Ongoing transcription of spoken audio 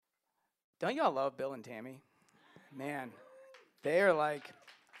Don't y'all love Bill and Tammy? Man, they are like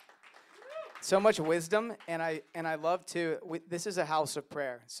so much wisdom, and I love to. This is a house of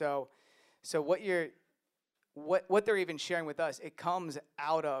prayer. So what they're even sharing with us, it comes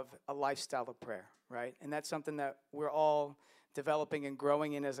out of a lifestyle of prayer, right? And that's something that we're all developing and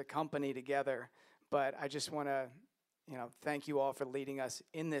growing in as a company together. But I just want to, thank you all for leading us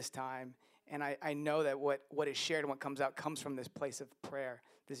in this time. And I know that what is shared and what comes out comes from this place of prayer,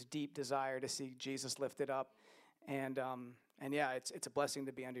 this deep desire to see Jesus lifted up. And yeah, it's a blessing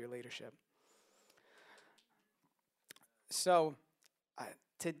to be under your leadership. So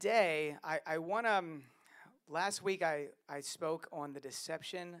today, I want to, last week I spoke on the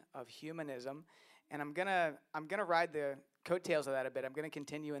deception of humanism, and I'm gonna ride the coattails of that a bit. I'm gonna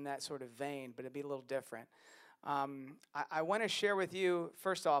continue in that sort of vein, but it'll be a little different. I want to share with you,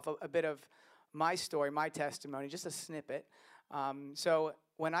 first off, a bit of my story, my testimony, just a snippet. So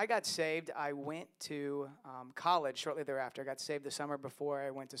when I got saved, I went to college shortly thereafter. I got saved the summer before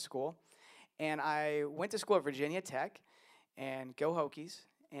I went to school. And I went to school at Virginia Tech, and go Hokies.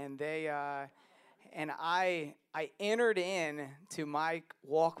 And I entered in to my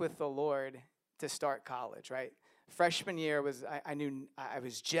walk with the Lord to start college, right? Freshman year I knew I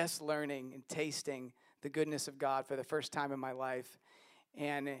was just learning and tasting the goodness of God for the first time in my life.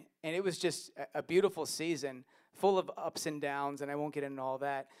 And it was just a beautiful season, full of ups and downs, and I won't get into all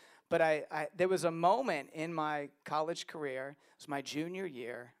that. But there was a moment in my college career, it was my junior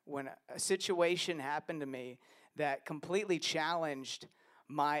year, when a situation happened to me that completely challenged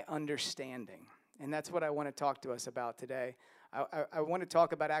my understanding. And that's what I want to talk to us about today. I want to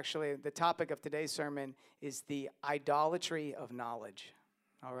talk about, actually, the topic of today's sermon is the idolatry of knowledge,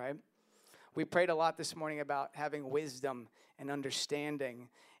 all right? We prayed a lot this morning about having wisdom and understanding.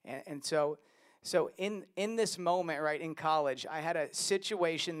 And so in this moment, right, in college, I had a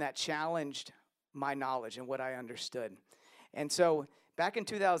situation that challenged my knowledge and what I understood. And so back in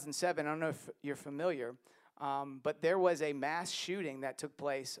 2007, I don't know if you're familiar, but there was a mass shooting that took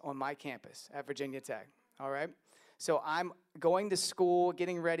place on my campus at Virginia Tech, all right? So I'm going to school,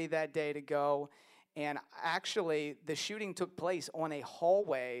 getting ready that day to go, and actually the shooting took place on a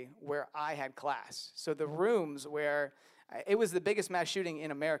hallway where I had class. So the rooms where, it was the biggest mass shooting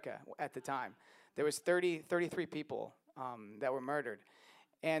in America at the time. There was 33 people that were murdered.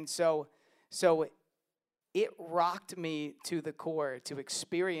 And so it rocked me to the core to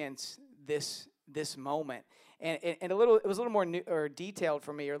experience this moment. And it was a little more detailed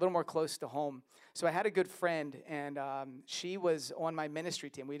for me, or a little more close to home. So I had a good friend, and she was on my ministry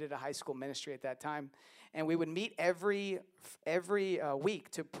team. We did a high school ministry at that time. And we would meet every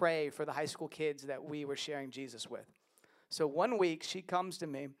week to pray for the high school kids that we were sharing Jesus with. So one week, she comes to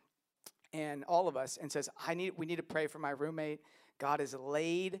me, and all of us, and says, we need to pray for my roommate. God has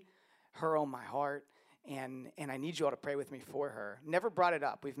laid her on my heart, and I need you all to pray with me for her. Never brought it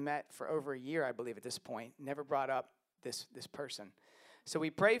up. We've met for over a year, I believe, at this point. Never brought up this person. So we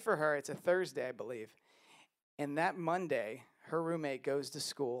pray for her. It's a Thursday, I believe. And that Monday, her roommate goes to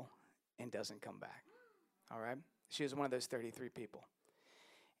school and doesn't come back. All right? She was one of those 33 people.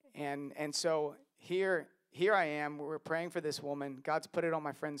 And so here I am. We're praying for this woman. God's put it on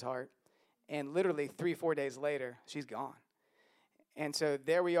my friend's heart. And literally 3-4 days later, she's gone. And so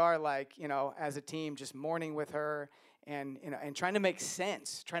there we are, like, as a team, just mourning with her and trying to make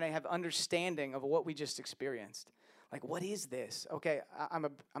sense, trying to have understanding of what we just experienced. Like, what is this? Okay, I'm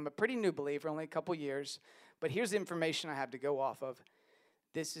a pretty new believer, only a couple years, but here's the information I have to go off of.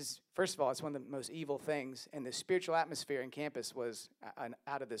 This is, first of all, it's one of the most evil things, and the spiritual atmosphere in campus was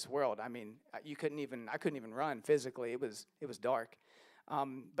out of this world. I mean, I couldn't even run physically. It was dark.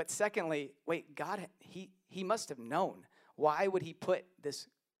 But secondly, wait, God, he must have known. Why would he put this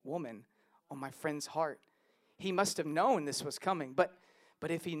woman on my friend's heart? He must have known this was coming. But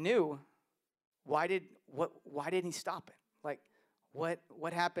if he knew, why didn't he stop it? Like,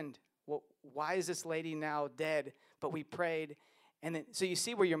 what happened? Why is this lady now dead? But we prayed. And then, so you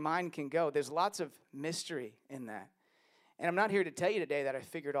see where your mind can go. There's lots of mystery in that. And I'm not here to tell you today that I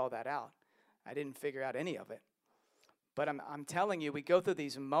figured all that out. I didn't figure out any of it. But I'm telling you, we go through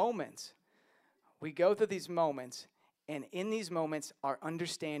these moments. And in these moments, our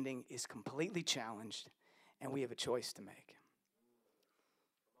understanding is completely challenged, and we have a choice to make.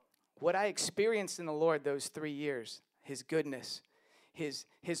 What I experienced in the Lord those 3 years, his goodness, his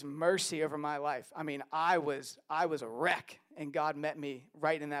mercy over my life. I mean, I was a wreck, and God met me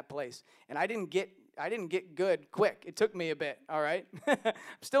right in that place. And I didn't get good quick. It took me a bit, all right? I'm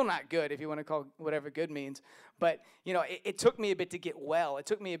still not good, if you want to call whatever good means. But, it took me a bit to get well. It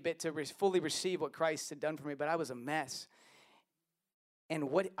took me a bit to fully receive what Christ had done for me, but I was a mess. And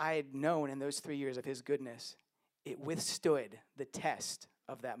what I had known in those 3 years of his goodness, it withstood the test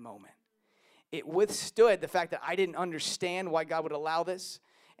of that moment. It withstood the fact that I didn't understand why God would allow this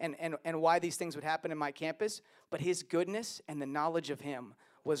and why these things would happen in my campus, but his goodness and the knowledge of him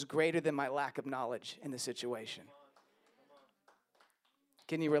was greater than my lack of knowledge in the situation.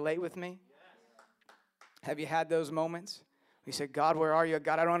 Can you relate with me? Have you had those moments? You said, God, where are you?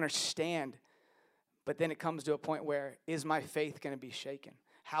 God, I don't understand. But then it comes to a point where, is my faith going to be shaken?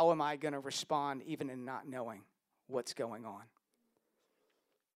 How am I going to respond even in not knowing what's going on?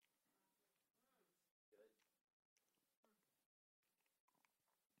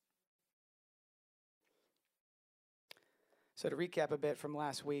 So to recap a bit from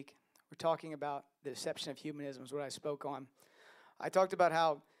last week, we're talking about the deception of humanism is what I spoke on. I talked about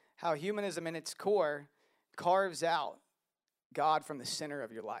how humanism in its core carves out God from the center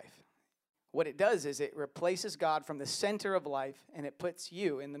of your life. What it does is it replaces God from the center of life, and it puts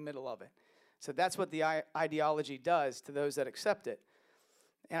you in the middle of it. So that's what the ideology does to those that accept it.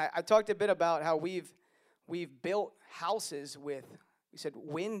 And I talked a bit about how we've built houses with, we said,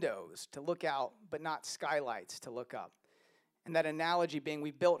 windows to look out, but not skylights to look up. And that analogy being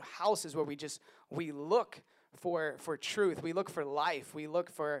we built houses where we look for truth. We look for life. We look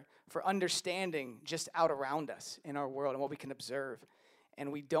for understanding just out around us in our world and what we can observe.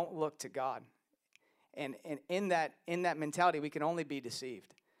 And we don't look to God. And in that mentality, we can only be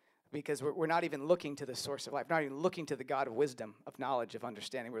deceived because we're not even looking to the source of life, not even looking to the God of wisdom, of knowledge, of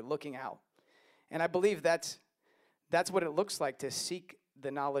understanding. We're looking out. And I believe that's what it looks like to seek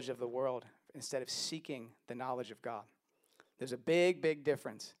the knowledge of the world instead of seeking the knowledge of God. There's a big, big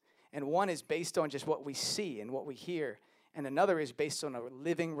difference. And one is based on just what we see and what we hear. And another is based on a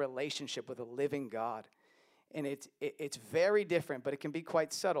living relationship with a living God. And it's very different, but it can be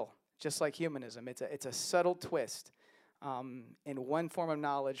quite subtle, just like humanism. It's a subtle twist in one form of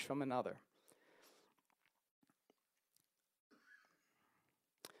knowledge from another.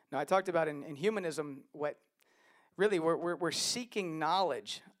 Now, I talked about in humanism what really we're seeking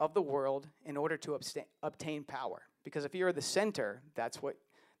knowledge of the world in order to obtain power. Because if you're the center, that's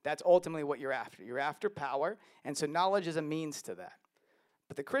ultimately what you're after. You're after power, and so knowledge is a means to that.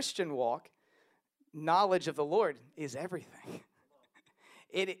 But the Christian walk, knowledge of the Lord is everything.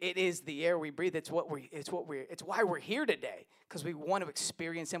 It is the air we breathe. It's why we're here today, because we want to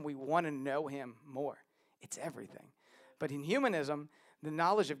experience him. We want to know him more. It's everything. But in humanism, the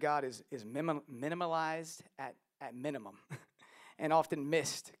knowledge of God is minimalized at minimum and often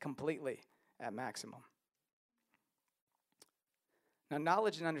missed completely at maximum. Now,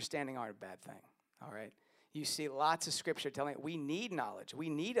 knowledge and understanding aren't a bad thing, all right? You see lots of scripture telling we need knowledge, we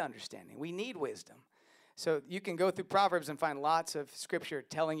need understanding, we need wisdom. So you can go through Proverbs and find lots of scripture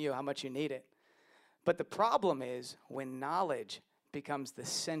telling you how much you need it. But the problem is when knowledge becomes the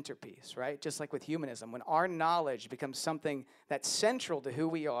centerpiece, right? Just like with humanism, when our knowledge becomes something that's central to who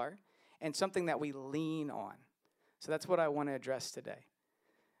we are and something that we lean on. So that's what I want to address today.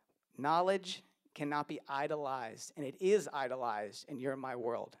 Knowledge cannot be idolized, and it is idolized in your and my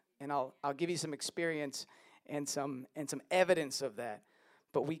world. And I'll give you some experience and some evidence of that.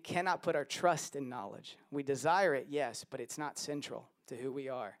 But we cannot put our trust in knowledge. We desire it, yes, but it's not central to who we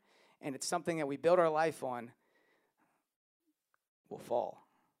are. And it's something that we build our life on. We'll fall.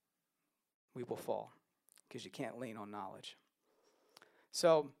 We will fall because you can't lean on knowledge.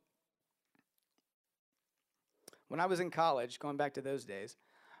 So when I was in college, going back to those days,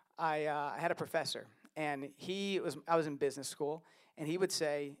 I had a professor, and I was in business school, and he would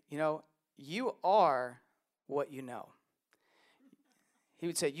say, you are what you know. He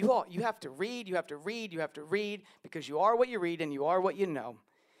would say, you have to read, you have to read, you have to read, because you are what you read and you are what you know.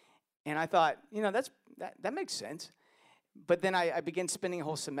 And I thought, that makes sense. But then I began spending a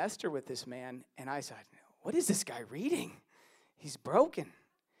whole semester with this man, and I said, what is this guy reading? He's broken.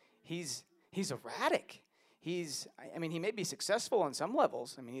 He's erratic. He may be successful on some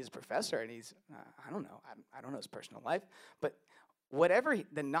levels. He's a professor, and I don't know. I don't know his personal life. But whatever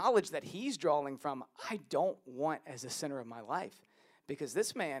the knowledge that he's drawing from, I don't want as the center of my life, because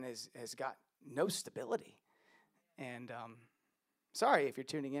this man has got no stability. And sorry if you're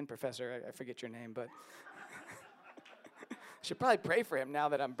tuning in, Professor. I forget your name, but I should probably pray for him now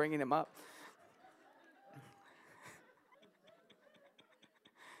that I'm bringing him up.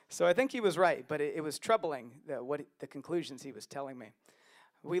 So I think he was right, but it was troubling the conclusions he was telling me.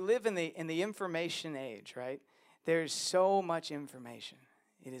 We live in the information age, right? There's so much information.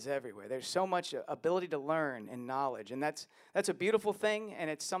 It is everywhere. There's so much ability to learn and knowledge, and that's a beautiful thing, and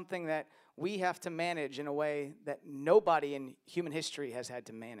it's something that we have to manage in a way that nobody in human history has had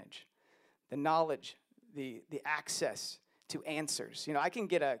to manage. The knowledge, the access to answers. I can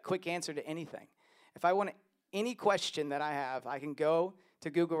get a quick answer to anything. If I want any question that I have, I can go to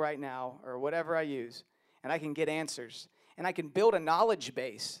Google right now or whatever I use, and I can get answers. And I can build a knowledge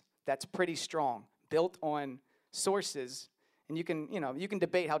base that's pretty strong, built on sources. And you can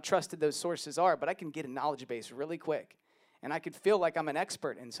debate how trusted those sources are, but I can get a knowledge base really quick. And I could feel like I'm an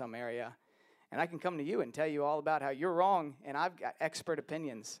expert in some area. And I can come to you and tell you all about how you're wrong, and I've got expert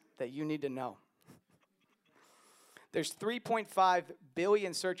opinions that you need to know. There's 3.5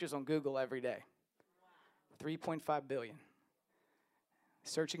 billion searches on Google every day. 3.5 billion.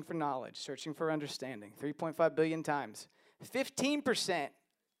 Searching for knowledge, searching for understanding, 3.5 billion times. 15%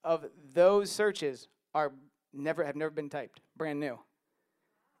 of those searches have never been typed, brand new.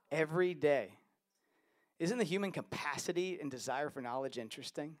 Every day. Isn't the human capacity and desire for knowledge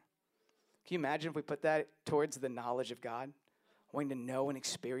interesting? Can you imagine if we put that towards the knowledge of God, wanting to know and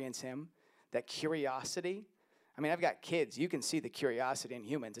experience Him, that curiosity? I mean, I've got kids. You can see the curiosity in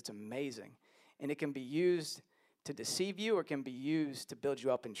humans. It's amazing. And it can be used to deceive you or it can be used to build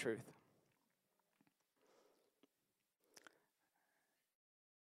you up in truth.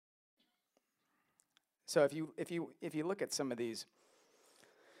 So if you look at some of these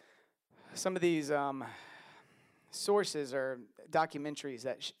sources or documentaries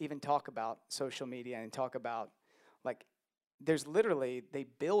that even talk about social media and talk about, like, there's literally, they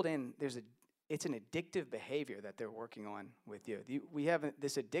build in, it's an addictive behavior that they're working on with you. We have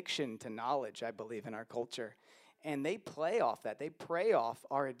this addiction to knowledge, I believe, in our culture, and they play off that. They prey off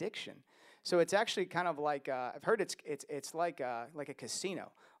our addiction. So it's actually kind of like, I've heard it's like a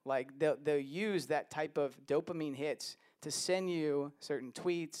casino. Like they'll use that type of dopamine hits to send you certain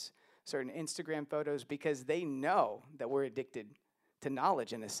tweets, certain Instagram photos, because they know that we're addicted to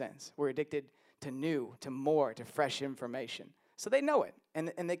knowledge in a sense. We're addicted to new, to more, to fresh information. So they know it,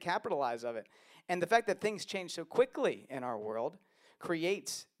 and they capitalize of it. And the fact that things change so quickly in our world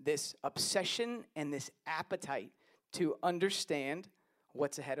creates this obsession and this appetite to understand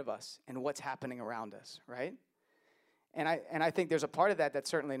what's ahead of us and what's happening around us, right? And I think there's a part of that that's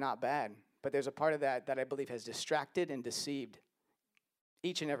certainly not bad, but there's a part of that I believe has distracted and deceived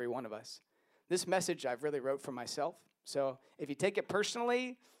each and every one of us. This message I've really wrote for myself. So if you take it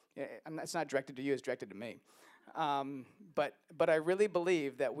personally, it's not directed to you, it's directed to me. But I really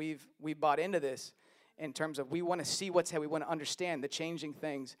believe that we bought into this in terms of we want to see what's ahead, we want to understand the changing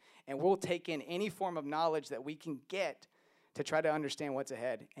things, and we'll take in any form of knowledge that we can get to try to understand what's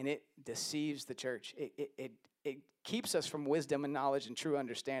ahead, and it deceives the church. It keeps us from wisdom and knowledge and true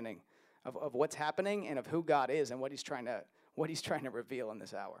understanding of what's happening and of who God is and what He's trying to reveal in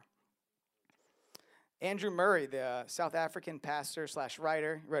this hour. Andrew Murray, the South African pastor /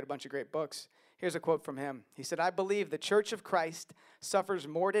 writer, wrote a bunch of great books. Here's a quote from him. He said, "I believe the Church of Christ suffers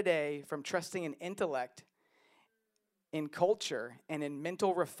more today from trusting in intellect, in culture, and in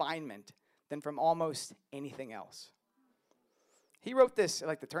mental refinement than from almost anything else." He wrote this at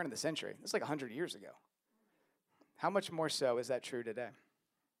like the turn of the century. It's like 100 years ago. How much more so is that true today?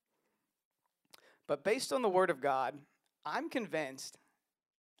 But based on the Word of God, I'm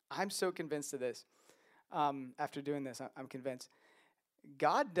so convinced of this. After doing this, I'm convinced.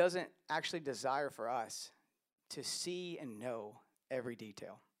 God doesn't actually desire for us to see and know every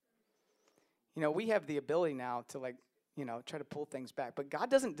detail. We have the ability now to try to pull things back, but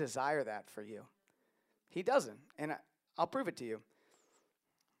God doesn't desire that for you. He doesn't, and I'll prove it to you.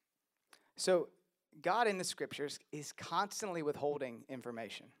 So God in the scriptures is constantly withholding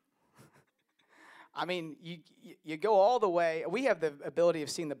information. I mean, you go all the way. We have the ability of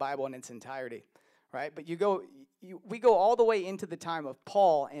seeing the Bible in its entirety, right? But we go all the way into the time of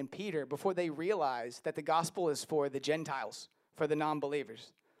Paul and Peter before they realize that the gospel is for the Gentiles, for the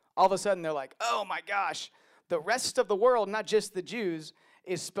non-believers. All of a sudden, they're like, oh my gosh, the rest of the world, not just the Jews,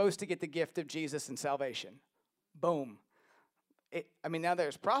 is supposed to get the gift of Jesus and salvation. Boom. Now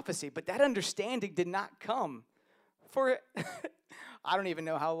there's prophecy, but that understanding did not come for, I don't even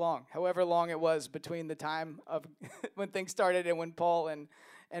know how long, however long it was between the time of when things started and when Paul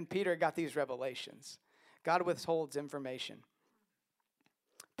and Peter got these revelations. God withholds information.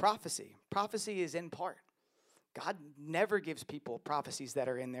 Prophecy is in part. God never gives people prophecies that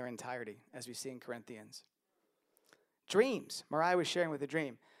are in their entirety, as we see in Corinthians. Dreams. Mariah was sharing with a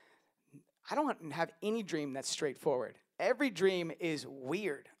dream. I don't have any dream that's straightforward. Every dream is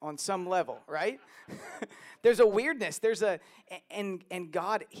weird on some level, right? There's a weirdness. And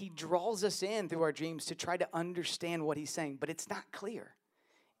God, He draws us in through our dreams to try to understand what He's saying, but it's not clear.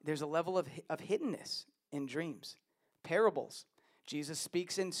 There's a level of hiddenness in dreams. Parables. Jesus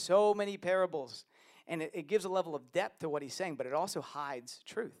speaks in so many parables, and it gives a level of depth to what He's saying, but it also hides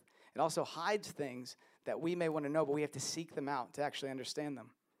truth. It also hides things that we may want to know, but we have to seek them out to actually understand them.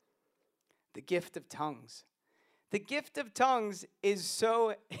 The gift of tongues. The gift of tongues is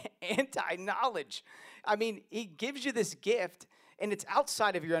so anti-knowledge. I mean, he gives you this gift, and it's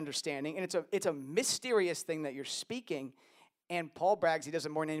outside of your understanding, and it's a mysterious thing that you're speaking. And Paul brags he does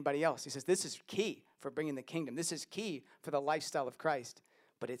it more than anybody else. He says this is key for bringing the kingdom. This is key for the lifestyle of Christ.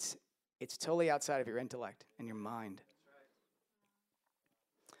 But it's totally outside of your intellect and your mind.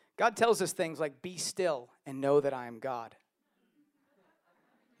 God tells us things like, be still and know that I am God.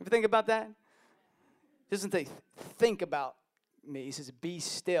 You ever think about that? He doesn't say, think about me. He says, be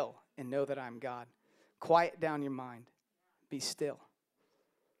still and know that I am God. Quiet down your mind. Be still.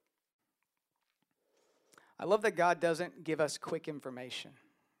 I love that God doesn't give us quick information.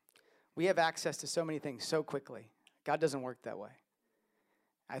 We have access to so many things so quickly. God doesn't work that way.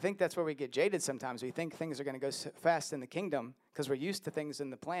 I think that's where we get jaded sometimes. We think things are going to go so fast in the kingdom because we're used to things in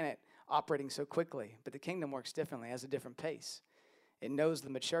the planet operating so quickly. But the kingdom works differently, has a different pace. It knows the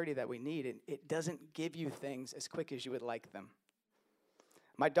maturity that we need. It doesn't give you things as quick as you would like them.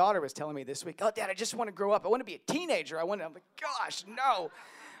 My daughter was telling me this week, oh, Dad, I just want to grow up. I want to be a teenager. I'm like, gosh, no.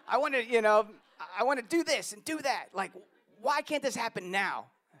 I want to do this and do that. Like, why can't this happen now?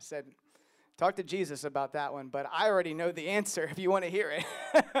 I said, talk to Jesus about that one, but I already know the answer if you want to hear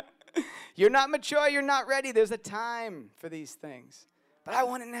it. You're not mature. You're not ready. There's a time for these things. But I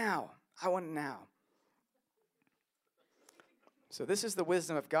want it now. I want it now. So this is the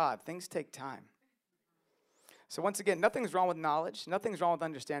wisdom of God. Things take time. So once again, nothing's wrong with knowledge. Nothing's wrong with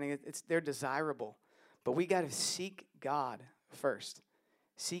understanding. They're desirable. But we got to seek God first.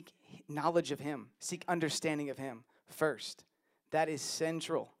 Seek knowledge of him. Seek understanding of him first. That is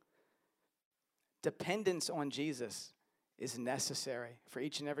central. Dependence on Jesus is necessary for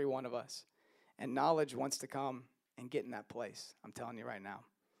each and every one of us. And knowledge wants to come and get in that place. I'm telling you right now.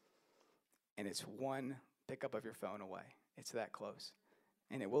 And it's one pickup of your phone away. It's that close.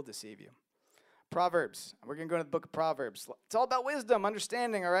 And it will deceive you. Proverbs. We're going to go to the book of Proverbs. It's all about wisdom,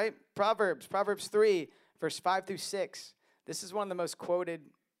 understanding, all right? Proverbs 3, verse 5 through 6. This is one of the most quoted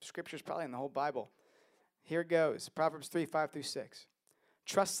scriptures probably in the whole Bible. Here it goes. Proverbs 3, 5 through 6.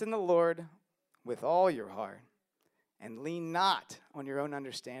 Trust in the Lord with all your heart and lean not on your own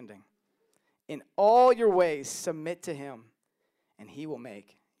understanding. In all your ways submit to him, and he will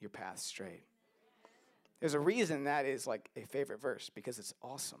make your path straight. There's a reason that is like a favorite verse, because it's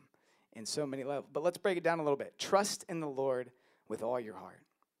awesome in so many levels. But let's break it down a little bit. Trust in the Lord with all your heart.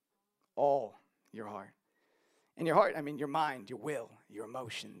 All your heart. And your heart, I mean your mind, your will, your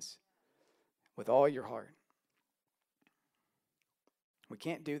emotions. With all your heart. We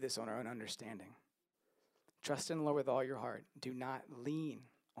can't do this on our own understanding. Trust in the Lord with all your heart. Do not lean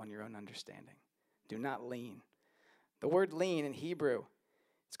on your own understanding. Do not lean. The word lean in Hebrew,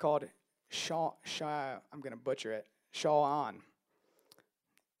 it's called I'm going to butcher it, sha'an.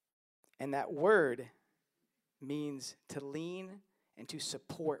 And that word means to lean and to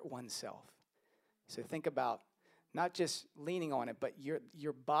support oneself. So think about not just leaning on it, but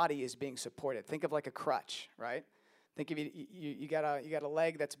your body is being supported. Think of like a crutch, right? Think of you got a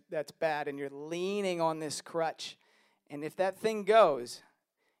leg that's bad, and you're leaning on this crutch, and if that thing goes,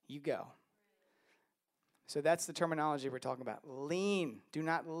 you go. So that's the terminology we're talking about. Lean. Do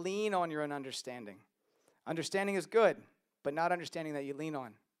not lean on your own understanding. Understanding is good, but not understanding that you lean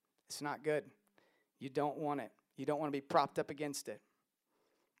on. It's not good. You don't want it. You don't want to be propped up against it.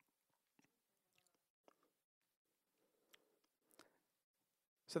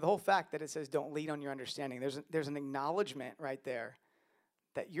 So the whole fact that it says don't lean on your understanding, there's an acknowledgement right there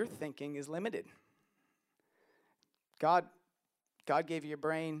that your thinking is limited. God gave you a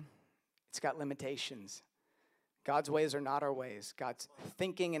brain. It's got limitations. God's ways are not our ways. God's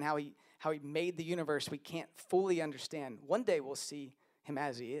thinking and how he made the universe, we can't fully understand. One day we'll see him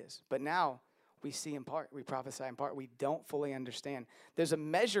as he is. But now we see in part. We prophesy in part. We don't fully understand. There's a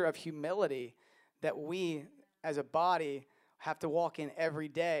measure of humility that we as a body have to walk in every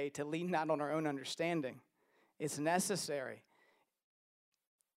day to lean not on our own understanding. It's necessary.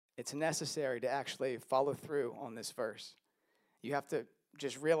 It's necessary to actually follow through on this verse. You have to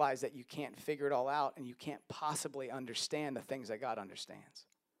just realize that you can't figure it all out, and you can't possibly understand the things that God understands.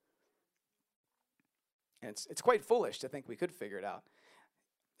 And it's quite foolish to think we could figure it out.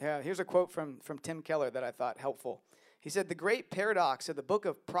 Here's a quote from Tim Keller that I thought helpful. He said, "The great paradox of the book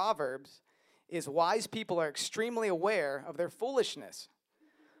of Proverbs is wise people are extremely aware of their foolishness.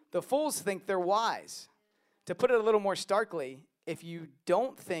 The fools think they're wise. To put it a little more starkly, if you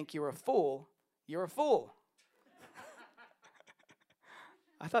don't think you're a fool, you're a fool."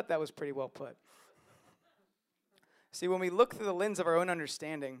 I thought that was pretty well put. See, when we look through the lens of our own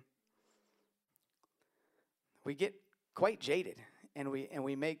understanding, we get quite jaded, and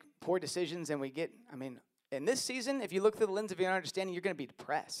we make poor decisions, and in this season, if you look through the lens of your understanding, you're going to be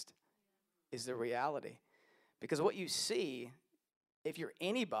depressed, is the reality. Because what you see, if you're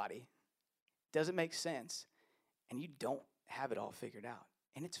anybody, doesn't make sense, and you don't have it all figured out.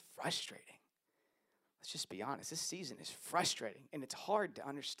 And it's frustrating. Let's just be honest. This season is frustrating, and it's hard to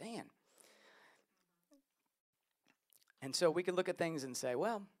understand. And so we could look at things and say,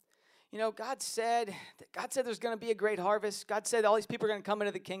 well, God said there's going to be a great harvest. God said all these people are going to come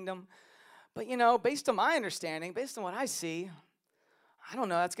into the kingdom. But, based on my understanding, based on what I see, I don't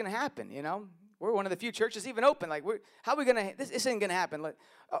know that's going to happen, We're one of the few churches even open. Like, how are we going to, this isn't going to happen. Like,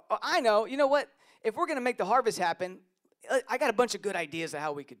 I know, you know what? If we're going to make the harvest happen, I got a bunch of good ideas of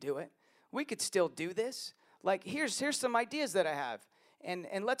how we could do it. We could still do this. Like, here's some ideas that I have.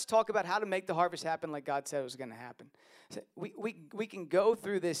 And let's talk about how to make the harvest happen like God said it was going to happen. So we can go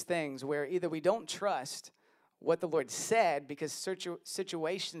through these things where either we don't trust what the Lord said because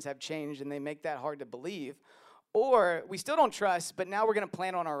situations have changed and they make that hard to believe, or we still don't trust, but now we're going to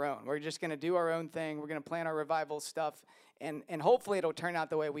plan on our own. We're just going to do our own thing. We're going to plan our revival stuff, and hopefully it'll turn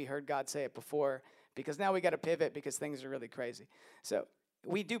out the way we heard God say it before, because now we got to pivot because things are really crazy. So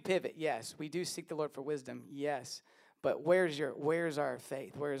we do pivot, yes. We do seek the Lord for wisdom, yes. But where's our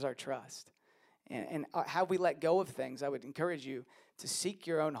faith? Where's our trust? And have we let go of things? I would encourage you to seek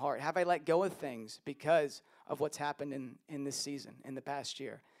your own heart. Have I let go of things because of what's happened in this season, in the past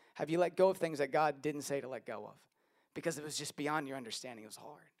year? Have you let go of things that God didn't say to let go of? Because it was just beyond your understanding. It was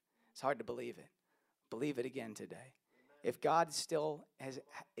hard. It's hard to believe it. Believe it again today. If God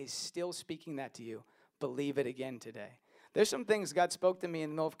is still speaking that to you, believe it again today. There's some things God spoke to me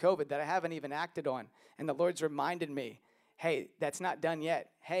in the middle of COVID that I haven't even acted on. And the Lord's reminded me, hey, that's not done yet.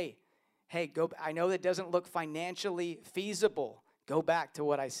 Hey, go. I know that doesn't look financially feasible. Go back to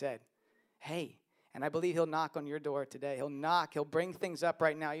what I said. Hey, and I believe he'll knock on your door today. He'll bring things up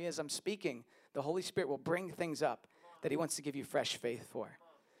right now. As I'm speaking, the Holy Spirit will bring things up that he wants to give you fresh faith for.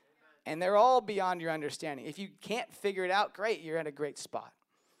 And they're all beyond your understanding. If you can't figure it out, great, you're at a great spot.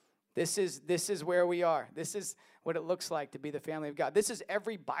 This is where we are. This is what it looks like to be the family of God. This is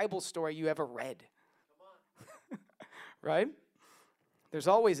every Bible story you ever read. Right? There's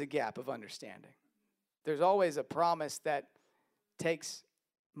always a gap of understanding. There's always a promise that takes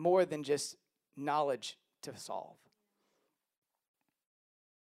more than just knowledge to solve.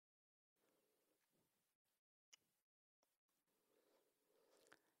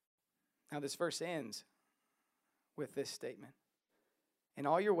 Now this verse ends with this statement. In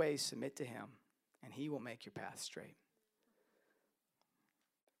all your ways submit to him, and he will make your path straight.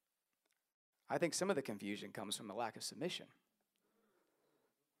 I think some of the confusion comes from a lack of submission.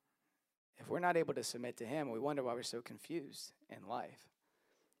 If we're not able to submit to him, we wonder why we're so confused in life.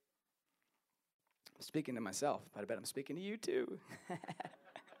 I'm speaking to myself, but I bet I'm speaking to you too.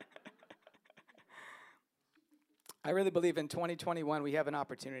 I really believe in 2021 we have an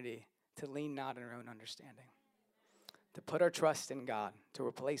opportunity to lean not on our own understanding, to put our trust in God, to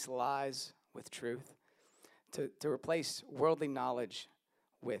replace lies with truth, to replace worldly knowledge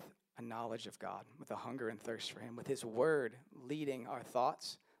with a knowledge of God, with a hunger and thirst for him, with his word leading our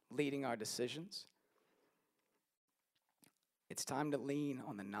thoughts, leading our decisions. It's time to lean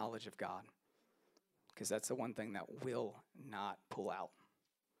on the knowledge of God, because that's the one thing that will not pull out.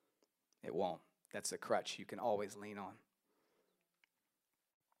 It won't. That's a crutch you can always lean on.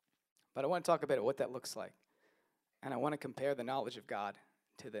 But I want to talk about what that looks like. And I want to compare the knowledge of God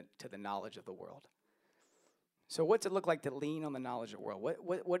to the knowledge of the world. So what's it look like to lean on the knowledge of the world?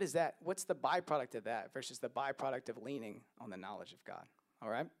 What is that? What's the byproduct of that versus the byproduct of leaning on the knowledge of God? All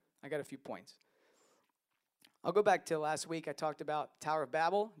right? I got a few points. I'll go back to last week. I talked about Tower of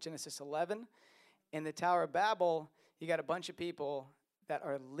Babel, Genesis 11. In the Tower of Babel, you got a bunch of people that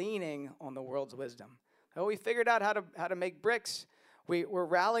are leaning on the world's wisdom. Oh, we figured out how to make bricks. We're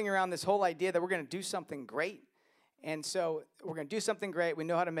rallying around this whole idea that we're going to do something great. And so we're going to do something great. We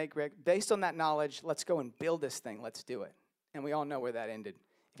know how to make brick. Based on that knowledge, let's go and build this thing. Let's do it. And we all know where that ended.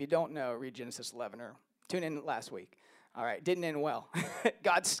 If you don't know, read Genesis 11 or tune in last week. All right, didn't end well.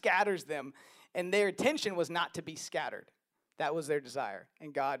 God scatters them, and their intention was not to be scattered. That was their desire.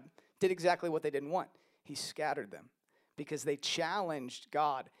 And God did exactly what they didn't want. He scattered them because they challenged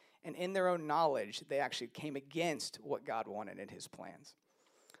God. And in their own knowledge, they actually came against what God wanted in his plans.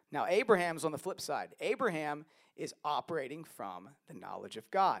 Now, Abraham's on the flip side. Abraham is operating from the knowledge of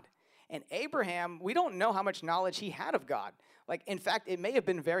God. And Abraham, we don't know how much knowledge he had of God. Like, in fact, it may have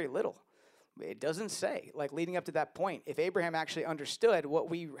been very little. It doesn't say, like, leading up to that point, if Abraham actually understood what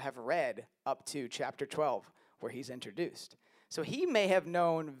we have read up to chapter 12, where he's introduced. So he may have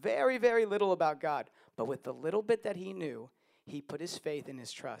known very, very little about God. But with the little bit that he knew, he put his faith and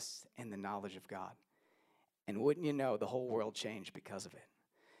his trust in the knowledge of God. And wouldn't you know, the whole world changed because of it.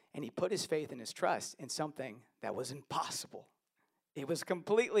 And he put his faith and his trust in something that was impossible. It was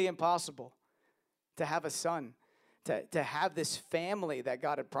completely impossible to have a son, to have this family that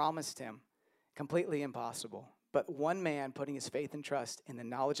God had promised him. Completely impossible. But one man putting his faith and trust in the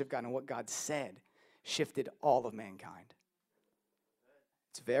knowledge of God and what God said shifted all of mankind.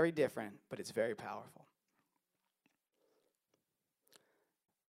 It's very different, but it's very powerful.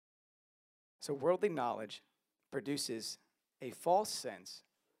 So worldly knowledge produces a false sense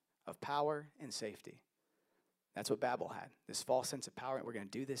of power and safety. That's what Babel had, this false sense of power. We're going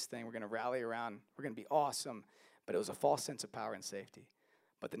to do this thing. We're going to rally around. We're going to be awesome. But it was a false sense of power and safety.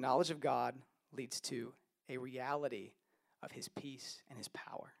 But the knowledge of God leads to a reality of his peace and his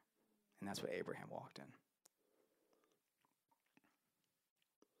power. And that's what Abraham walked in.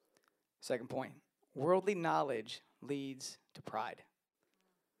 Second point, worldly knowledge leads to pride.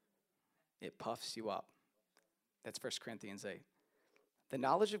 It puffs you up. That's 1 Corinthians 8. The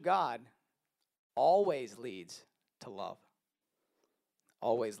knowledge of God always leads to love.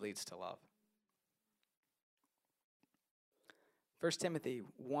 Always leads to love. 1 Timothy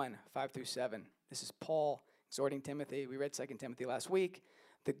 1, 5 through 7. This is Paul exhorting Timothy. We read 2 Timothy last week.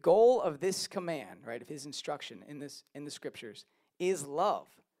 The goal of this command, right, of his instruction in the scriptures is love,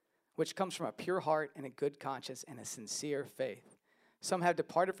 which comes from a pure heart and a good conscience and a sincere faith. Some have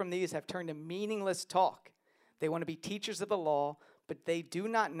departed from these, have turned to meaningless talk. They want to be teachers of the law, but they do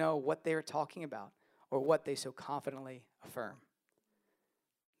not know what they are talking about or what they so confidently affirm.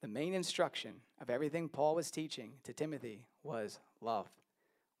 The main instruction of everything Paul was teaching to Timothy was love.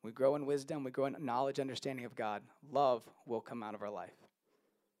 We grow in wisdom, we grow in knowledge, understanding of God. Love will come out of our life.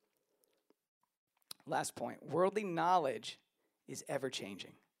 Last point, worldly knowledge is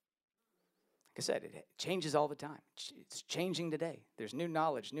ever-changing. Like I said, it changes all the time. It's changing today. There's new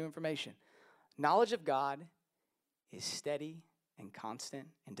knowledge, new information. Knowledge of God is steady and constant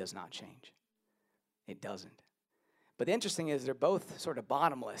and does not change. It doesn't. But the interesting is they're both sort of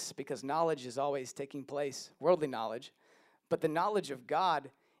bottomless because knowledge is always taking place, worldly knowledge. But the knowledge of God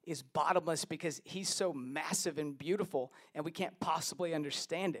is bottomless because he's so massive and beautiful and we can't possibly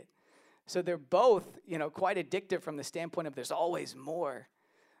understand it. So they're both, quite addictive from the standpoint of there's always more.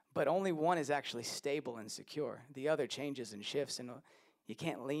 But only one is actually stable and secure. The other changes and shifts, and you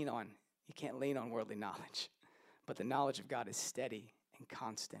can't lean on worldly knowledge. But the knowledge of God is steady and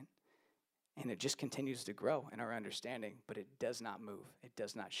constant. And it just continues to grow in our understanding, but it does not move. It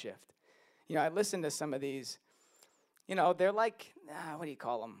does not shift. I listen to some of these, they're like, what do you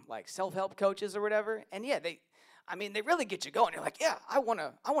call them? Like self-help coaches or whatever. And yeah, they really get you going. You're like, yeah, I want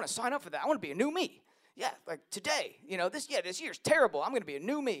to sign up for that. I want to be a new me. Yeah, like today, this year's terrible. I'm going to be a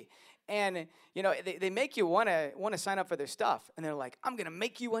new me. And, they make you want to sign up for their stuff. And they're like, I'm going to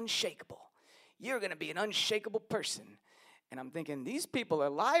make you unshakable. You're going to be an unshakable person. And I'm thinking, these people are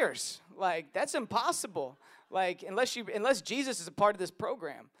liars. Like, that's impossible. Like, unless Jesus is a part of this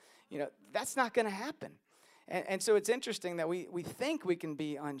program, that's not going to happen. And so it's interesting that we think we can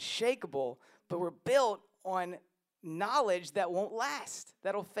be unshakable, but we're built on knowledge that won't last,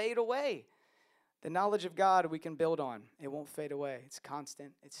 that'll fade away. The knowledge of God we can build on. It won't fade away. It's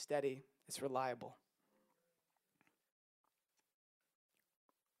constant. It's steady. It's reliable.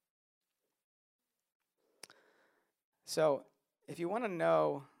 So if you want to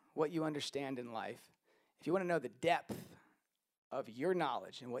know what you understand in life, if you want to know the depth of your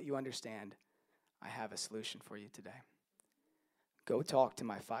knowledge and what you understand, I have a solution for you today. Go talk to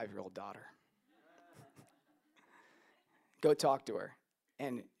my 5-year-old daughter. Go talk to her.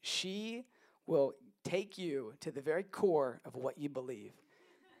 And she will take you to the very core of what you believe.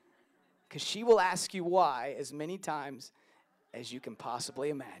 Because she will ask you why as many times as you can possibly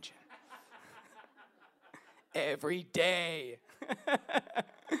imagine. Every day.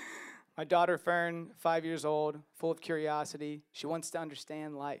 My daughter Fern, 5 years old, full of curiosity. She wants to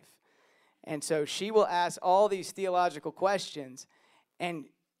understand life. And so she will ask all these theological questions, and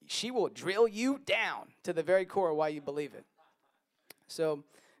she will drill you down to the very core of why you believe it. So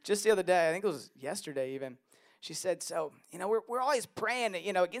just the other day, I think it was yesterday even, she said, so, we're always praying,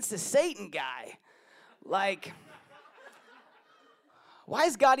 against the Satan guy. Like, why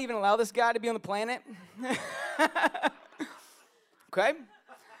does God even allow this guy to be on the planet? Okay?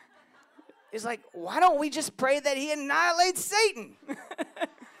 It's like, why don't we just pray that he annihilates Satan?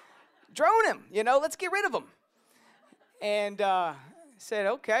 Drone him, let's get rid of him. And I said,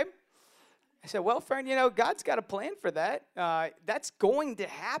 okay. I said, well, Fern, God's got a plan for that. That's going to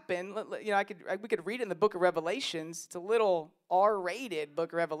happen. We could read it in the book of Revelations. It's a little R-rated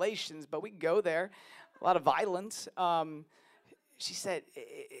book of Revelations, but we can go there. a lot of violence. She said,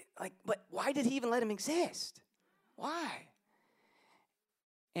 but why did he even let him exist? Why?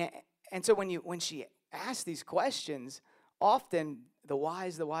 And so when she asks these questions, often the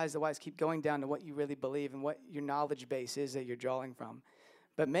whys keep going down to what you really believe and what your knowledge base is that you're drawing from.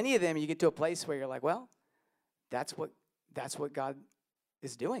 But many of them, you get to a place where you're like, well, that's what God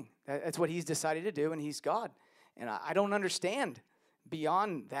is doing. That's what he's decided to do, and he's God. And I don't understand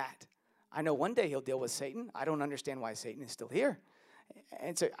beyond that. I know one day he'll deal with Satan. I don't understand why Satan is still here.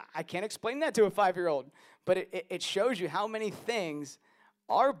 And so I can't explain that to a 5-year-old. But it shows you how many things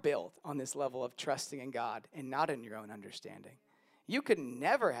are built on this level of trusting in God and not in your own understanding. You could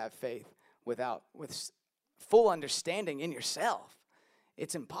never have faith with full understanding in yourself.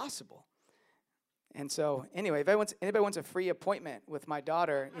 It's impossible. And so, anyway, if anybody wants a free appointment with my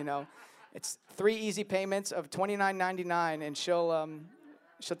daughter, it's 3 easy payments of $29.99, and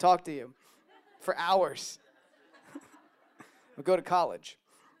she'll talk to you for hours. We'll go to college.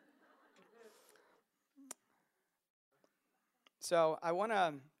 So I want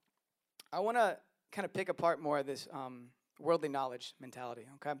to kind of pick apart more of this worldly knowledge mentality.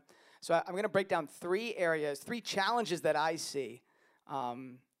 Okay, so I'm going to break down 3 challenges that I see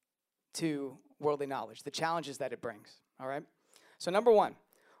to worldly knowledge, the challenges that it brings. All right. So number 1,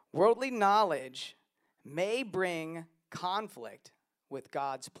 worldly knowledge may bring conflict with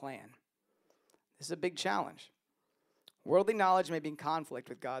God's plan. This is a big challenge. Worldly knowledge may be in conflict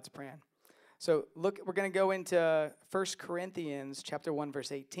with God's plan. So look, we're going to go into 1 Corinthians chapter 1,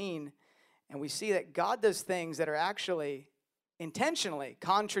 verse 18, and we see that God does things that are actually intentionally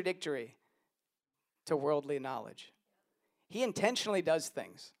contradictory to worldly knowledge. He intentionally does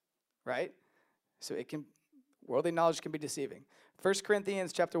things, right? So worldly knowledge can be deceiving. 1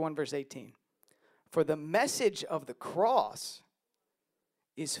 Corinthians chapter 1, verse 18. For the message of the cross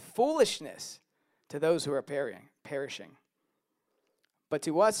is foolishness to those who are perishing. But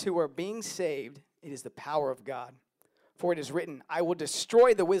to us who are being saved, it is the power of God. For it is written, I will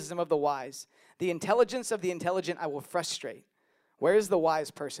destroy the wisdom of the wise. The intelligence of the intelligent I will frustrate. Where is the wise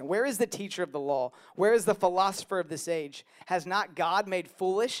person? Where is the teacher of the law? Where is the philosopher of this age? Has not God made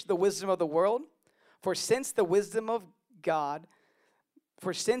foolish the wisdom of the world? For since in the wisdom of God,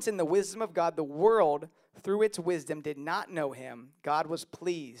 the world through its wisdom did not know him, God was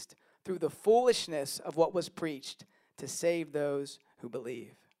pleased through the foolishness of what was preached to save those who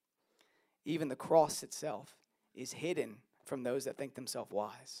believe. Even the cross itself is hidden from those that think themselves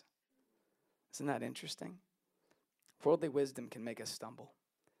wise. Isn't that interesting? Worldly wisdom can make us stumble.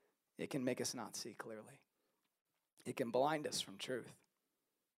 It can make us not see clearly. It can blind us from truth.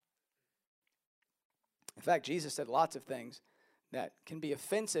 In fact, Jesus said lots of things that can be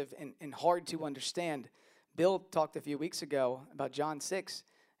offensive and hard to understand. Bill talked a few weeks ago about John 6.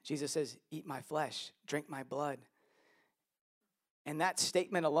 Jesus says, eat my flesh, drink my blood. And that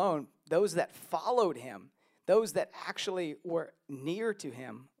statement alone, those that followed him, those that actually were near to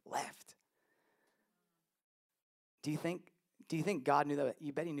him, left. Do you think God knew that?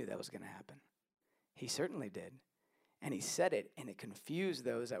 You bet he knew that was going to happen. He certainly did. And he said it, and it confused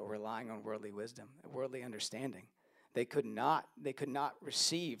those that were relying on worldly wisdom, worldly understanding. They could not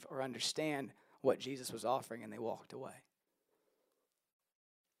receive or understand what Jesus was offering, and they walked away.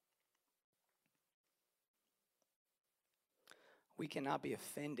 We cannot be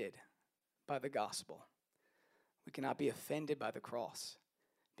offended by the gospel. We cannot be offended by the cross,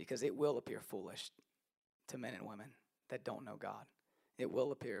 because it will appear foolish to men and women that don't know God. It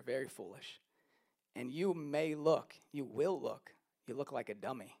will appear very foolish. And you will look like a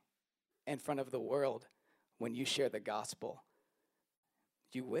dummy in front of the world when you share the gospel.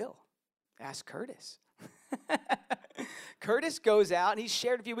 You will. Ask Curtis. Curtis goes out, and he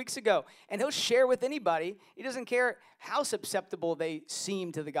shared a few weeks ago, and he'll share with anybody. He doesn't care how susceptible they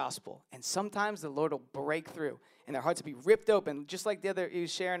seem to the gospel. And sometimes the Lord will break through, and their hearts will be ripped open, just like the other he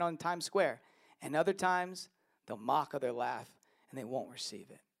was sharing on Times Square. And other times, they'll mock or they'll laugh, and they won't receive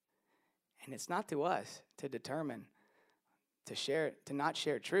it. And it's not to us to determine to not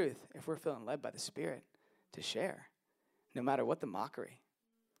share truth if we're feeling led by the Spirit to share, no matter what the mockery.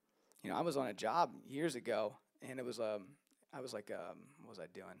 I was on a job years ago, and it was what was I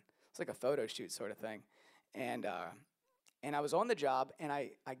doing? It's like a photo shoot sort of thing, and I was on the job, and I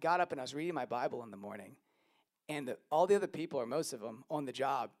got up and I was reading my Bible in the morning, and all the other people, or most of them on the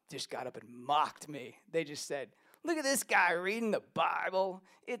job, just got up and mocked me. They just said, "Look at this guy reading the Bible.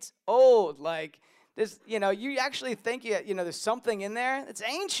 It's old. Like this, you actually think there's something in there that's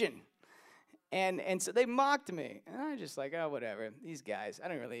ancient." And so they mocked me. And I was just like, oh, whatever. These guys, I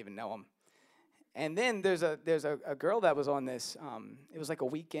don't really even know them. And then there's a girl that was on this, it was like a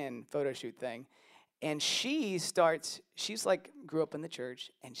weekend photo shoot thing. And she's like, grew up in the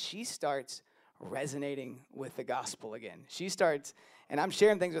church, and she starts resonating with the gospel again. She starts, and I'm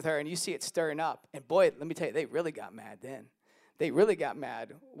sharing things with her, and you see it stirring up. And boy, let me tell you, they really got mad then. They really got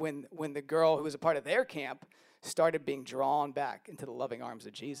mad when the girl who was a part of their camp started being drawn back into the loving arms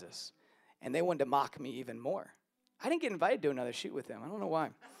of Jesus. And they wanted to mock me even more. I didn't get invited to another shoot with them. I don't know why.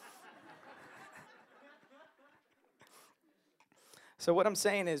 So what I'm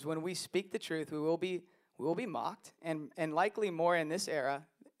saying is, when we speak the truth, we will be mocked, and likely more in this era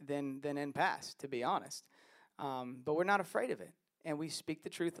than in past, to be honest. But we're not afraid of it, and we speak the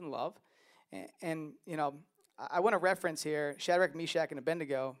truth in love. And you know, I want to reference here Shadrach, Meshach, and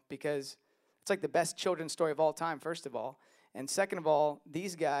Abednego, because it's like the best children's story of all time, first of all. And second of all,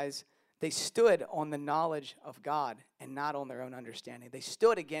 these guys, they stood on the knowledge of God and not on their own understanding. They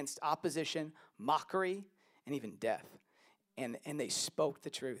stood against opposition, mockery, and even death. And they spoke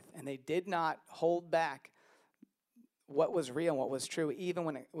the truth. And they did not hold back what was real and what was true, even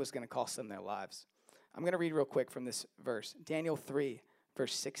when it was going to cost them their lives. I'm going to read real quick from this verse. Daniel 3,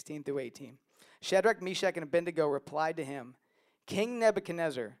 verse 16 through 18. Shadrach, Meshach, and Abednego replied to him, King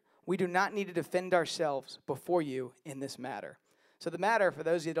Nebuchadnezzar, we do not need to defend ourselves before you in this matter. So the matter, for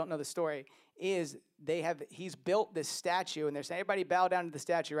those of you who don't know the story, is he's built this statue, and they're saying, everybody bow down to the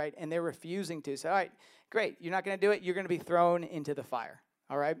statue, right? And they're refusing to. So, all right, great, you're not going to do it. You're going to be thrown into the fire,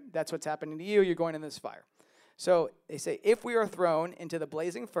 all right? That's what's happening to you. You're going in this fire. So they say, if we are thrown into the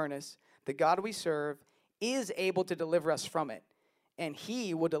blazing furnace, the God we serve is able to deliver us from it, and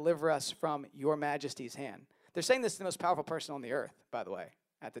he will deliver us from your majesty's hand. They're saying this to the most powerful person on the earth, by the way,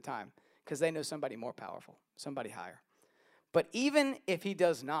 at the time, because they know somebody more powerful, somebody higher. But even if he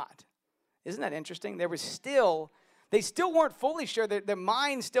does not, isn't that interesting? They still weren't fully sure. Their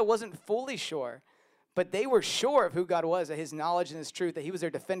mind still wasn't fully sure, but they were sure of who God was, that his knowledge and his truth, that he was their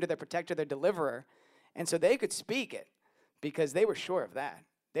defender, their protector, their deliverer. And so they could speak it because they were sure of that.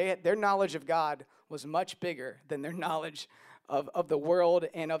 Their knowledge of God was much bigger than their knowledge of the world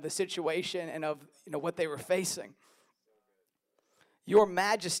and of the situation and of what they were facing. Your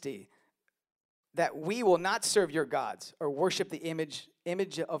majesty, that we will not serve your gods or worship the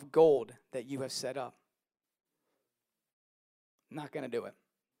image of gold that you have set up. I'm not going to do it.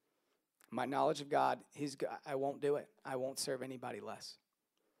 My knowledge of God, I won't do it. I won't serve anybody less.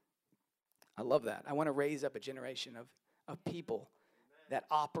 I love that. I want to raise up a generation of people that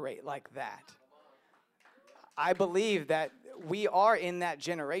operate like that. I believe that we are in that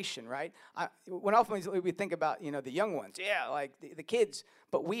generation, right? When often we think about, the young ones, like the kids,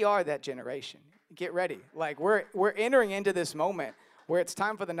 but we are that generation. Get ready. Like we're entering into this moment where it's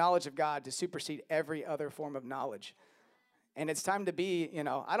time for the knowledge of God to supersede every other form of knowledge. And it's time to be,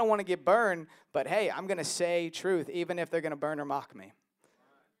 I don't want to get burned, but hey, I'm going to say truth even if they're going to burn or mock me.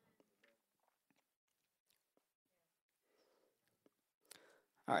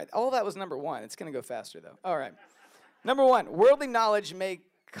 All right, all that was number one. It's going to go faster, though. All right. Number one, worldly knowledge may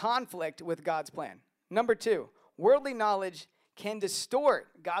conflict with God's plan. Number two, worldly knowledge can distort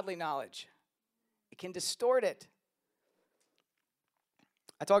godly knowledge. It can distort it.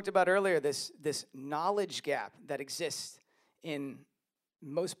 I talked about earlier this knowledge gap that exists in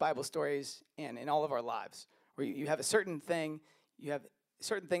most Bible stories and in all of our lives, where you have a certain thing,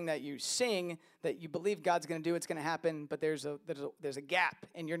 that you sing that you believe God's going to do, it's going to happen, but there's a gap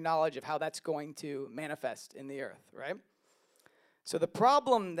in your knowledge of how that's going to manifest in the earth, right? So the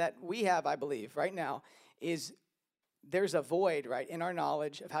problem that we have, I believe, right now is there's a void, right, in our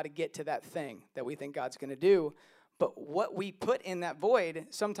knowledge of how to get to that thing that we think God's going to do, but what we put in that void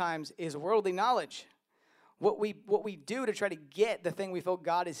sometimes is worldly knowledge. What we do to try to get the thing we feel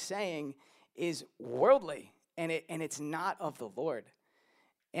God is saying is worldly, and it's not of the Lord.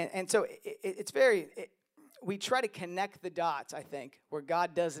 And so we try to connect the dots, I think, where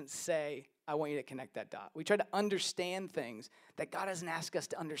God doesn't say, I want you to connect that dot. We try to understand things that God doesn't ask us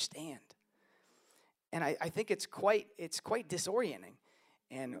to understand. And I think it's quite disorienting.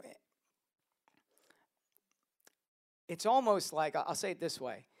 And it's almost like, I'll say it this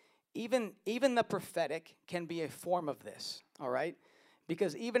way, even the prophetic can be a form of this, all right?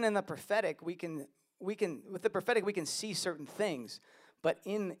 Because even in the prophetic, we can see certain things. But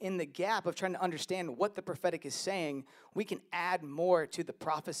in the gap of trying to understand what the prophetic is saying, we can add more to the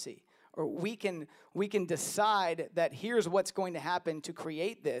prophecy. Or we can decide that here's what's going to happen to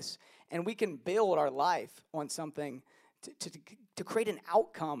create this, and we can build our life on something to create an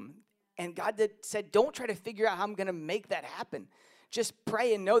outcome. And God said, don't try to figure out how I'm going to make that happen. Just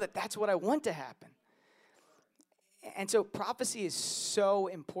pray and know that that's what I want to happen. And so prophecy is so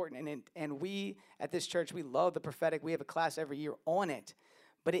important, and we at this church, we love the prophetic. We have a class every year on it.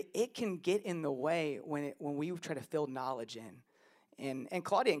 But it can get in the way when we try to fill knowledge in. And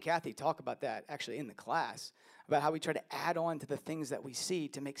Claudia and Kathy talk about that actually in the class, about how we try to add on to the things that we see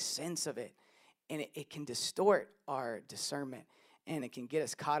to make sense of it. And it can distort our discernment, and it can get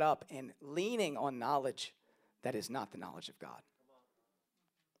us caught up in leaning on knowledge that is not the knowledge of God.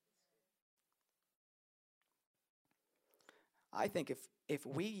 I think if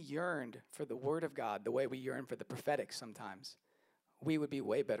we yearned for the Word of God the way we yearn for the prophetic sometimes, we would be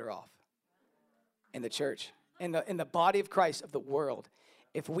way better off in the church, in the body of Christ of the world.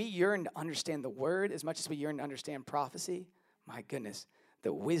 If we yearn to understand the Word as much as we yearn to understand prophecy, my goodness,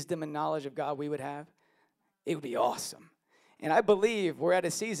 the wisdom and knowledge of God we would have, it would be awesome. And I believe we're at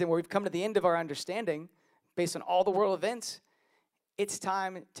a season where we've come to the end of our understanding based on all the world events. It's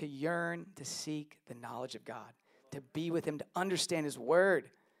time to yearn to seek the knowledge of God, to be with Him, to understand His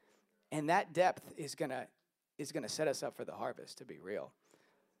Word. And that depth is gonna set us up for the harvest, to be real.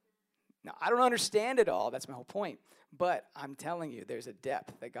 Now, I don't understand it all. That's my whole point. But I'm telling you, there's a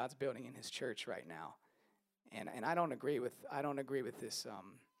depth that God's building in His church right now. And I don't agree with this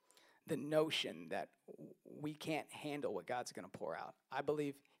the notion that we can't handle what God's going to pour out. I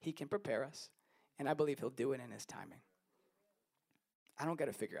believe He can prepare us, and I believe He'll do it in His timing. I don't got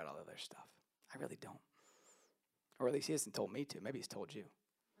to figure out all the other stuff. I really don't. Or at least He hasn't told me to. Maybe He's told you.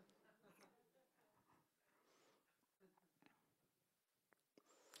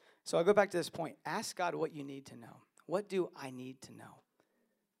 So I'll go back to this point. Ask God what you need to know. What do I need to know?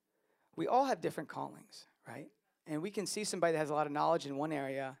 We all have different callings, right? And we can see somebody that has a lot of knowledge in one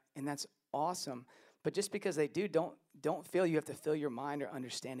area, and that's awesome. But just because they do, don't feel you have to fill your mind or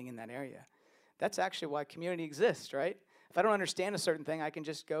understanding in that area. That's actually why community exists, right? If I don't understand a certain thing, I can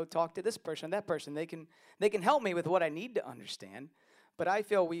just go talk to this person, that person. They can help me with what I need to understand. But I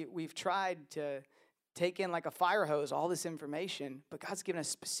feel we've tried to take in like a fire hose all this information, but God's given us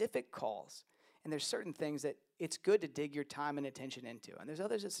specific calls. And there's certain things that it's good to dig your time and attention into, and there's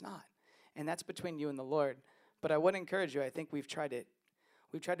others it's not. And that's between you and the Lord. But I would encourage you, I think we've tried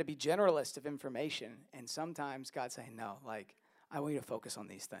to be generalists of information, and sometimes God's saying, no, like, I want you to focus on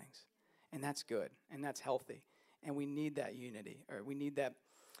these things. And that's good, and that's healthy. And we need that unity, or we need that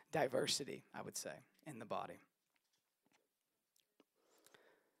diversity, I would say, in the body.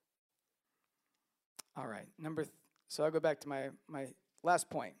 All right, so I'll go back to my last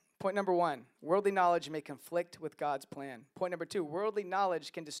point. Point number 1, worldly knowledge may conflict with God's plan. Point number 2, worldly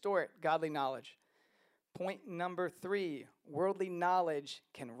knowledge can distort godly knowledge. Point number 3, worldly knowledge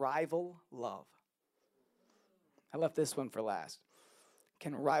can rival love. I left this one for last.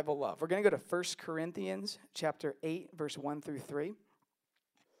 Can rival love. We're going to go to 1 Corinthians chapter 8, verse 1 through 3.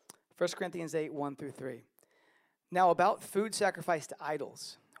 1 Corinthians 8, 1 through 3. Now about food sacrificed to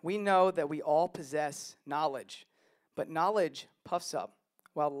idols. We know that we all possess knowledge, but knowledge puffs up,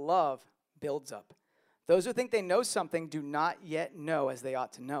 while love builds up. Those who think they know something do not yet know as they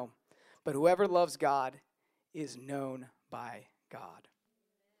ought to know. But whoever loves God is known by God.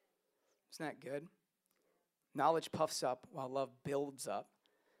 Isn't that good? Knowledge puffs up while love builds up.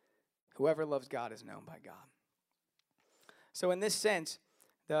 Whoever loves God is known by God. So in this sense,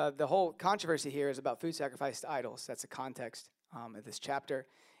 the whole controversy here is about food sacrifice to idols. That's the context of this chapter.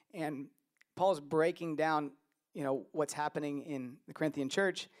 And Paul's breaking down, what's happening in the Corinthian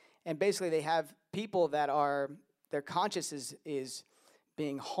church. And basically they have people that their conscience is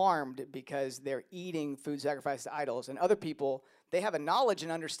being harmed because they're eating food sacrificed to idols. And other people, they have a knowledge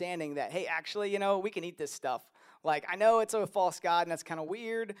and understanding that, hey, actually, we can eat this stuff. Like, I know it's a false god and that's kind of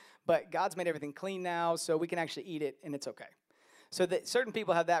weird, but God's made everything clean now, so we can actually eat it and it's okay. So that certain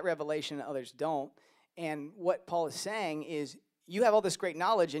people have that revelation and others don't. And what Paul is saying is, you have all this great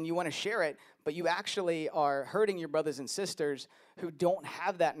knowledge and you want to share it, but you actually are hurting your brothers and sisters who don't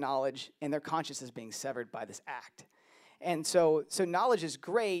have that knowledge, and their conscience is being severed by this act. And so knowledge is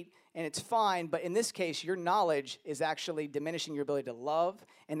great and it's fine, but in this case, your knowledge is actually diminishing your ability to love,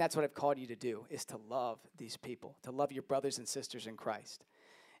 and that's what I've called you to do, is to love these people, to love your brothers and sisters in Christ.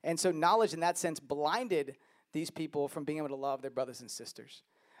 And so knowledge in that sense blinded these people from being able to love their brothers and sisters.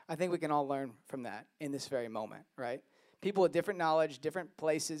 I think we can all learn from that in this very moment, right? People with different knowledge, different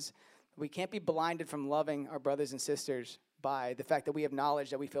places. We can't be blinded from loving our brothers and sisters by the fact that we have knowledge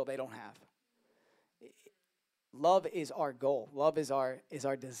that we feel they don't have. Love is our goal. Love is our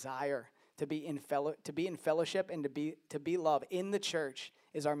desire to be in fellowship, and to be love in the church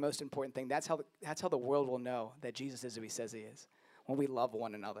is our most important thing. That's how the world will know that Jesus is who He says He is, when we love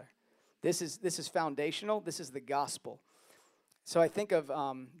one another. This is foundational. This is the gospel. So I think of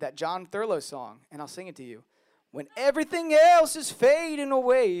that John Thurlow song, and I'll sing it to you. When everything else is fading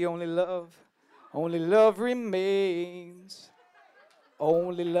away, only love remains.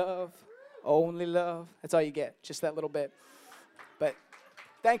 Only love, only love. That's all you get, just that little bit. But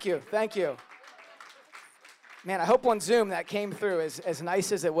thank you, thank you. Man, I hope on Zoom that came through as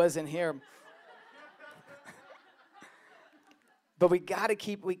nice as it was in here. But we gotta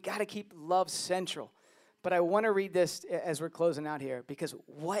keep love central. But I want to read this as we're closing out here, because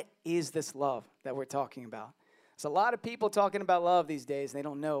what is this love that we're talking about? There's a lot of people talking about love these days, and they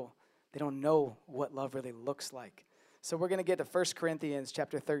don't know what love really looks like. So we're going to get to 1 Corinthians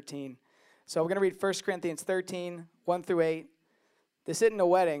chapter 13. So we're going to read 1 Corinthians 13, 1 through 8. This isn't a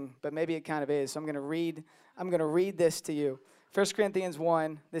wedding, but maybe it kind of is. So I'm going to read this to you. 1 Corinthians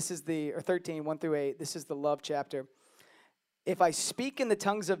 13, 1 through 8. This is the love chapter. If I speak in the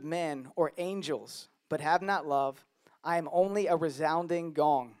tongues of men or angels, but have not love, I am only a resounding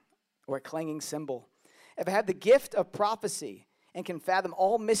gong or a clanging cymbal. If I have the gift of prophecy and can fathom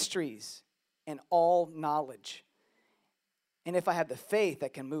all mysteries and all knowledge, and if I have the faith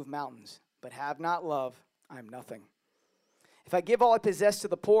that can move mountains, but have not love, I am nothing. If I give all I possess to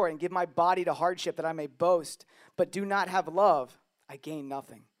the poor and give my body to hardship that I may boast, but do not have love, I gain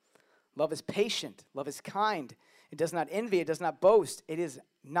nothing. Love is patient. Love is kind. It does not envy. It does not boast. It is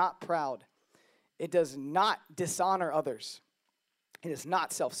not proud. It does not dishonor others. It is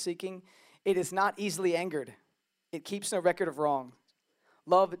not self-seeking. It is not easily angered. It keeps no record of wrong.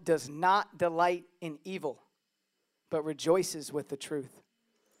 Love does not delight in evil, but rejoices with the truth.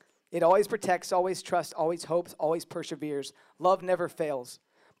 It always protects, always trusts, always hopes, always perseveres. Love never fails.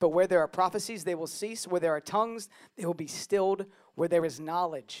 But where there are prophecies, they will cease. Where there are tongues, they will be stilled. Where there is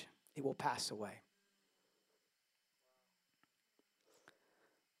knowledge, it will pass away.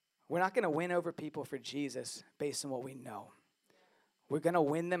 We're not going to win over people for Jesus based on what we know. We're going to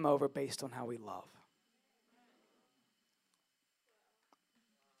win them over based on how we love.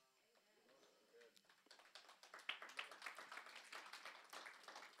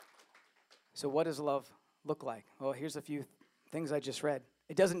 So what does love look like? Well, here's a few things I just read.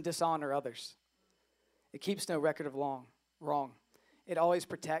 It doesn't dishonor others. It keeps no record of wrong. It always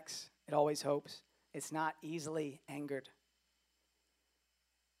protects. It always hopes. It's not easily angered.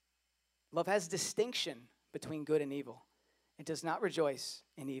 Love has distinction between good and evil. It does not rejoice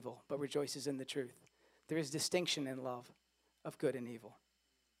in evil, but rejoices in the truth. There is distinction in love of good and evil.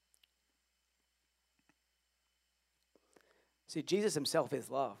 See, Jesus himself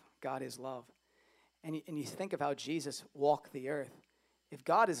is love. God is love. And you think of how Jesus walked the earth. If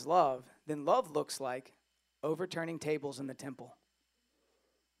God is love, then love looks like overturning tables in the temple.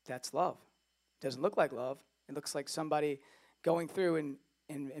 That's love. It doesn't look like love. It looks like somebody going through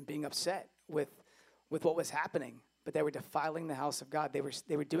and being upset with what was happening. But they were defiling the house of God. They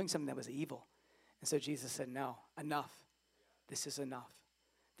were doing something that was evil. And so Jesus said, no, enough. This is enough.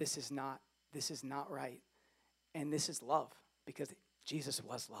 This is not right. And this is love, because Jesus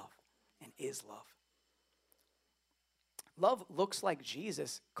was love and is love. Love looks like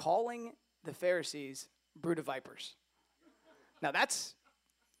Jesus calling the Pharisees brood of vipers. Now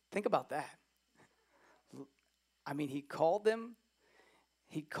think about that. I mean, he called them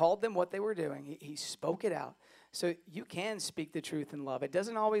what they were doing. He spoke it out. So you can speak the truth in love. It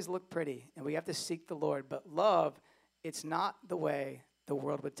doesn't always look pretty, and we have to seek the Lord. But love, it's not the way the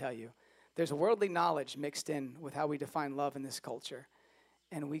world would tell you. There's worldly knowledge mixed in with how we define love in this culture.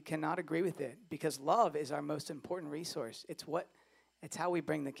 And we cannot agree with it, because love is our most important resource. It's how we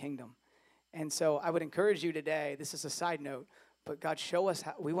bring the kingdom. And so I would encourage you today, this is a side note, but God, show us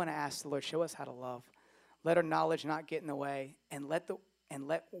how, we want to ask the Lord, show us how to love. Let our knowledge not get in the way, and let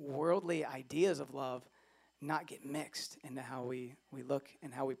worldly ideas of love not get mixed into how we look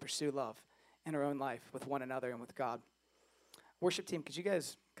and how we pursue love in our own life with one another and with God. Worship team, could you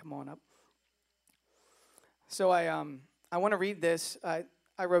guys come on up? So I want to read this. I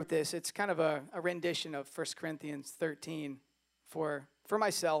wrote this. It's kind of a rendition of 1 Corinthians 13 for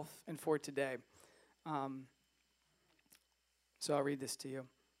myself and for today. So I'll read this to you.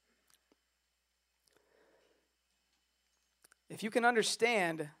 If you can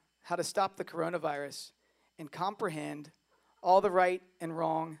understand how to stop the coronavirus and comprehend all the right and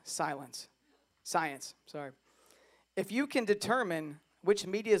wrong science. If you can determine which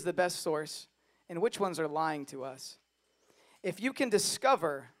media is the best source and which ones are lying to us. If you can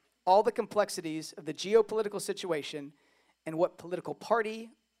discover all the complexities of the geopolitical situation and what political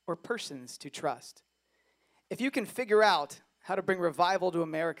party or persons to trust. If you can figure out how to bring revival to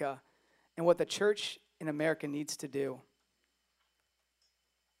America and what the church in America needs to do.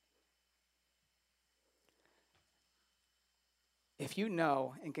 If you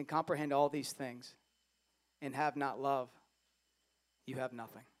know and can comprehend all these things and have not love, you have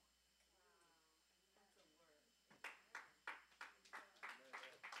nothing.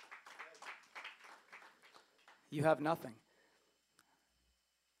 you have nothing.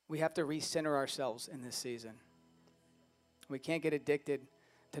 We have to recenter ourselves in this season. We can't get addicted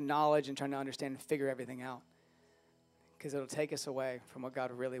to knowledge and trying to understand and figure everything out, because it'll take us away from what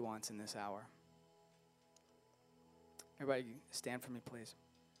God really wants in this hour. Everybody stand for me, please.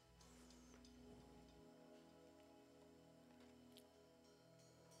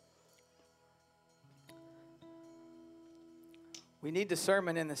 We need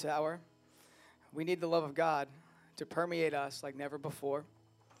discernment in this hour. We need the love of God to permeate us like never before.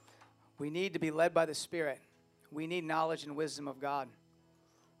 We need to be led by the Spirit. We need knowledge and wisdom of God.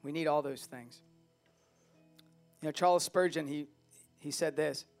 We need all those things. You know, Charles Spurgeon, he said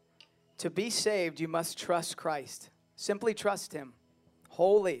this: to be saved, you must trust Christ. Simply trust him.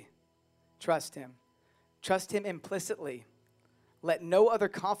 Wholly trust him. Trust him implicitly. Let no other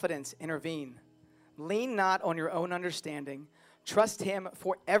confidence intervene. Lean not on your own understanding. Trust him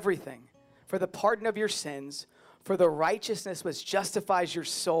for everything, for the pardon of your sins, for the righteousness which justifies your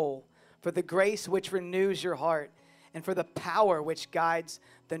soul, for the grace which renews your heart, and for the power which guides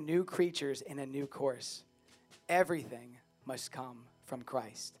the new creatures in a new course. Everything must come from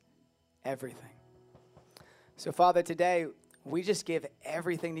Christ. Everything. So, Father, today, we just give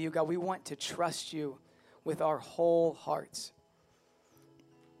everything to you, God. We want to trust you with our whole hearts.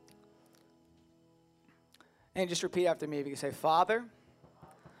 And just repeat after me. If you can say, Father,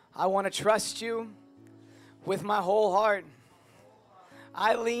 I want to trust you with my whole heart.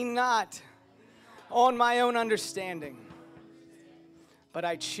 I lean not on my own understanding, but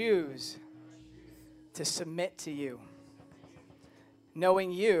I choose to submit to you,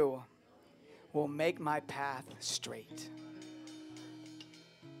 knowing you will make my path straight.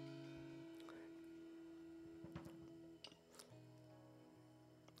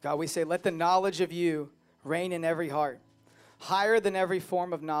 God, we say, let the knowledge of you reign in every heart, higher than every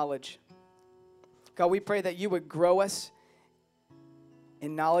form of knowledge. God, we pray that you would grow us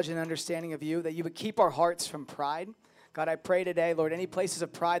in knowledge and understanding of you, that you would keep our hearts from pride. God, I pray today, Lord, any places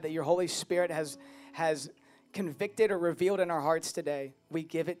of pride that your Holy Spirit has convicted or revealed in our hearts today, we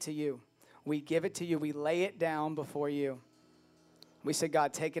give it to you. We give it to you. We lay it down before you. We say,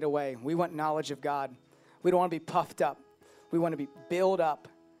 God, take it away. We want knowledge of God. We don't want to be puffed up. We want to build up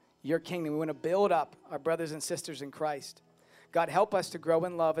your kingdom. We want to build up our brothers and sisters in Christ. God, help us to grow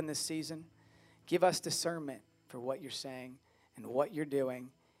in love in this season. Give us discernment for what you're saying and what you're doing.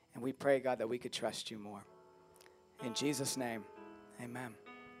 And we pray, God, that we could trust you more. In Jesus' name, amen.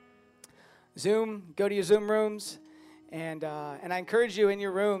 Zoom, go to your Zoom rooms. And I encourage you in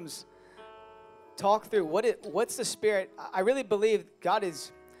your rooms, talk through what's the Spirit. I really believe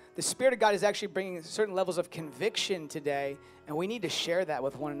the Spirit of God is actually bringing certain levels of conviction today, and we need to share that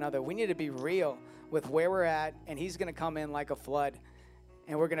with one another. We need to be real with where we're at, and he's going to come in like a flood,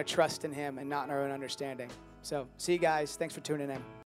 and we're going to trust in him and not in our own understanding. So, see you guys. Thanks for tuning in.